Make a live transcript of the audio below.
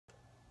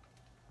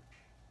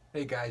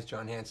Hey guys,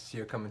 John Hansis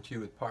here coming to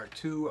you with part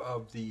 2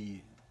 of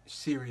the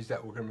series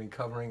that we're going to be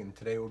covering, and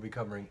today we'll be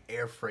covering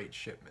air freight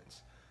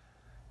shipments.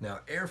 Now,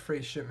 air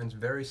freight shipments,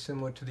 very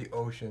similar to the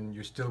ocean.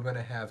 You're still going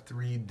to have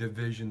three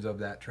divisions of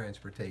that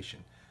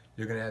transportation.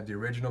 You're going to have the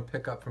original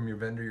pickup from your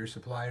vendor, your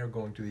supplier,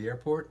 going to the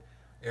airport,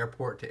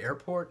 airport to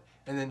airport,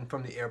 and then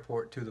from the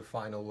airport to the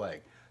final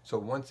leg. So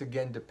once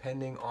again,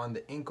 depending on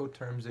the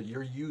Incoterms that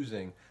you're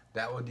using,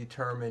 that will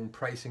determine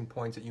pricing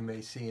points that you may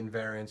see in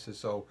variances.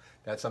 So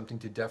that's something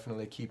to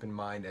definitely keep in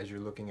mind as you're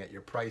looking at your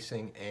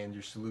pricing and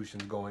your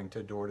solutions going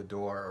to door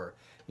or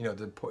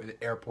the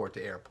airport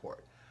to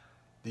airport.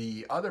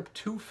 The other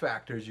two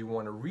factors you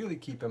want to really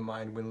keep in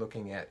mind when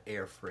looking at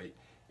air freight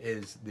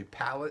is the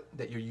pallet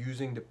that you're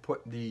using to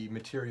put the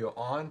material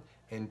on,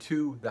 and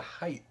two, the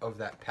height of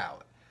that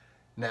pallet.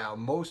 Now,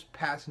 most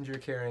passenger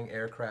carrying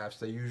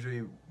aircrafts,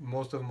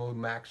 most of them will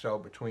max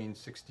out between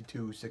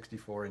 62,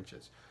 64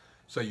 inches.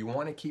 So you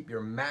want to keep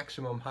your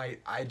maximum height.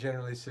 I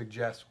generally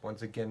suggest,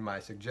 once again, my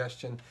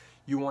suggestion,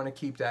 you want to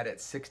keep that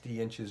at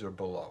 60 inches or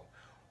below.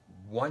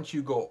 Once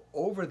you go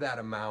over that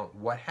amount,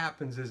 what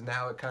happens is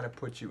now it kind of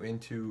puts you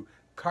into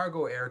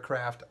cargo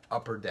aircraft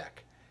upper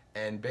deck.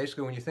 And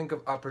basically, when you think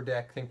of upper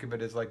deck, think of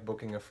it as like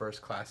booking a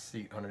first class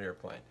seat on an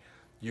airplane.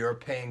 You're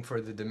paying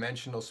for the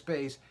dimensional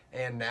space,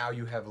 and now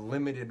you have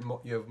limited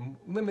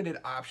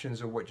options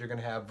of what you're going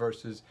to have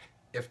versus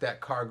if that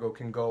cargo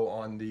can go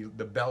on the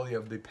belly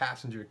of the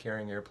passenger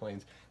carrying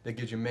airplanes. That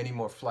gives you many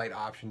more flight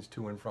options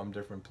to and from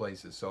different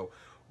places. So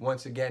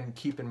once again,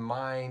 keep in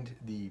mind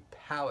the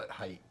pallet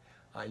height.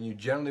 You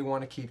generally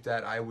want to keep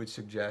that, I would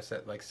suggest,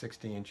 at like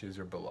 60 inches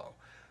or below.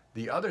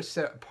 The other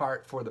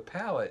part for the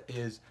pallet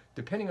is,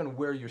 depending on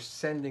where you're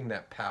sending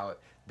that pallet,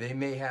 they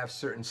may have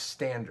certain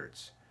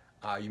standards.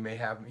 You may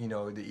have, in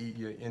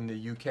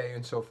the UK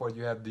and so forth,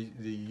 you have the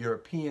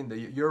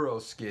Euro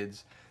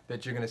skids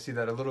that you're going to see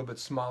that a little bit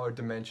smaller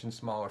dimension,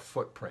 smaller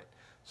footprint.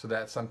 So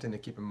that's something to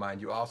keep in mind.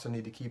 You also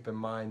need to keep in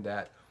mind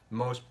that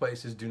most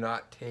places do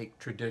not take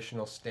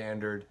traditional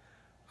standard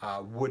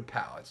wood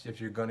pallets. If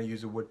you're going to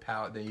use a wood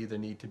pallet, they either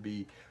need to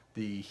be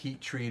the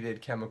heat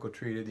treated, chemical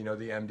treated, the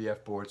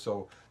MDF board.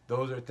 So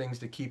those are things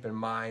to keep in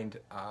mind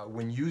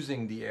when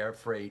using the air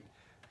freight,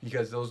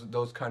 because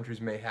those countries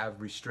may have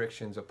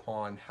restrictions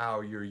upon how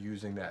you're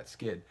using that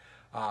skid.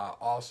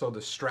 Also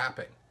the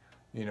strapping,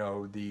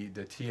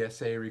 the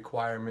TSA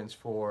requirements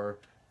for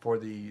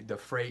the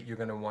freight, you're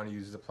going to want to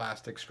use the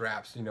plastic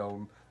straps,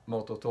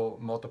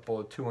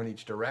 multiple, two in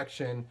each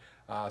direction.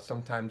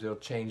 Sometimes it'll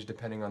change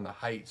depending on the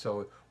height.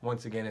 So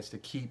once again, it's to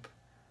keep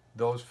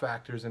those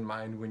factors in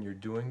mind when you're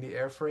doing the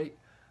air freight.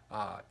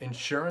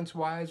 Insurance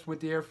wise, with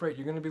the air freight,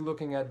 you're going to be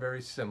looking at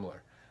very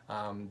similar.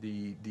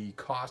 The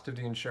cost of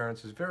the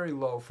insurance is very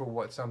low for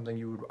what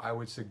something I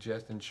would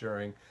suggest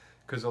insuring,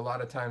 because a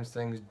lot of times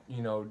things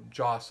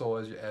jostle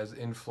as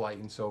in flight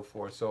and so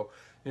forth. So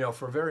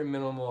for very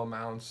minimal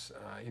amounts,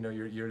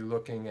 you're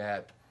looking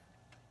at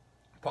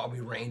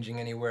probably ranging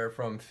anywhere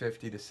from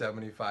 50 to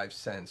 75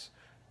 cents,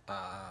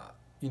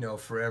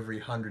 for every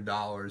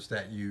 $100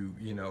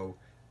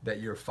 that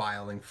you're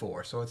filing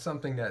for. So it's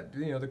something that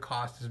the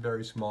cost is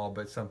very small,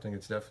 but something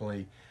that's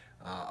definitely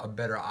a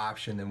better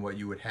option than what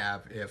you would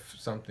have if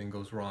something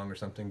goes wrong or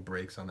something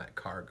breaks on that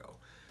cargo.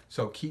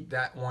 So keep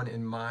that one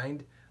in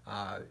mind.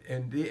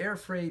 And the air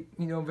freight,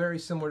 very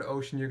similar to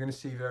ocean, you're going to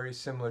see very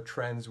similar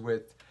trends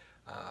with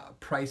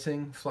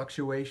pricing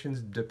fluctuations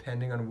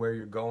depending on where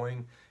you're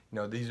going.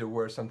 These are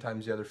where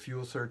sometimes the other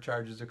fuel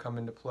surcharges will come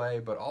into play,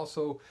 but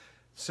also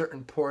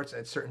certain ports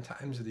at certain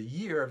times of the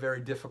year are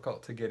very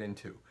difficult to get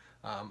into.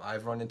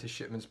 I've run into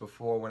shipments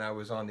before when I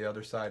was on the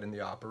other side in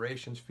the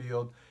operations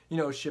field,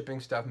 shipping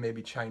stuff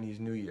maybe Chinese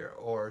New Year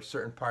or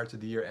certain parts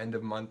of the year, end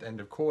of month, end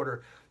of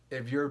quarter.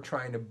 If you're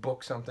trying to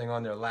book something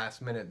on their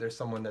last minute, there's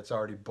someone that's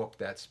already booked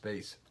that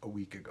space a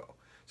week ago.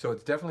 So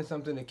it's definitely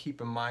something to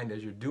keep in mind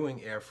as you're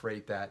doing air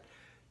freight, that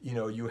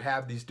you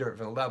have these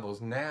different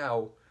levels.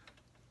 Now,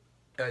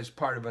 as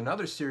part of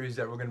another series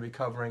that we're going to be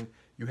covering,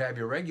 you have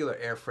your regular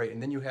air freight,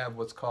 and then you have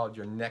what's called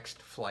your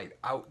next flight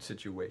out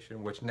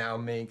situation, which now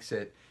makes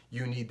it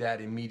you need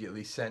that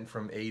immediately sent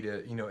from A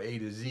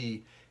to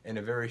Z in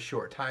a very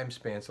short time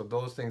span. So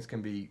those things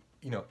can be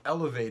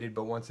elevated,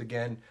 but once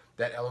again,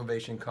 that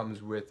elevation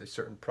comes with a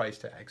certain price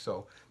tag.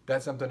 So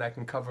that's something I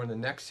can cover in the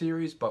next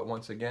series, but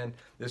once again,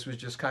 this was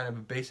just kind of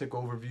a basic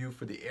overview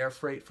for the air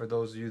freight for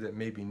those of you that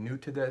may be new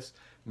to this.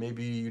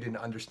 Maybe you didn't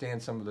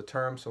understand some of the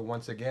terms. So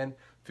once again,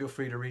 feel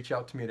free to reach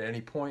out to me at any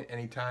point,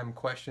 anytime,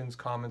 questions,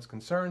 comments,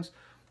 concerns.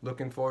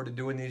 Looking forward to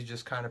doing these,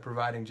 just kind of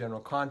providing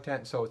general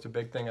content. So it's a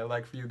big thing I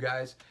like for you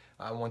guys.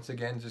 Once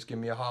again, just give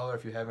me a holler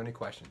if you have any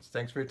questions.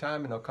 Thanks for your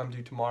time, and I'll come to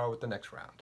you tomorrow with the next round.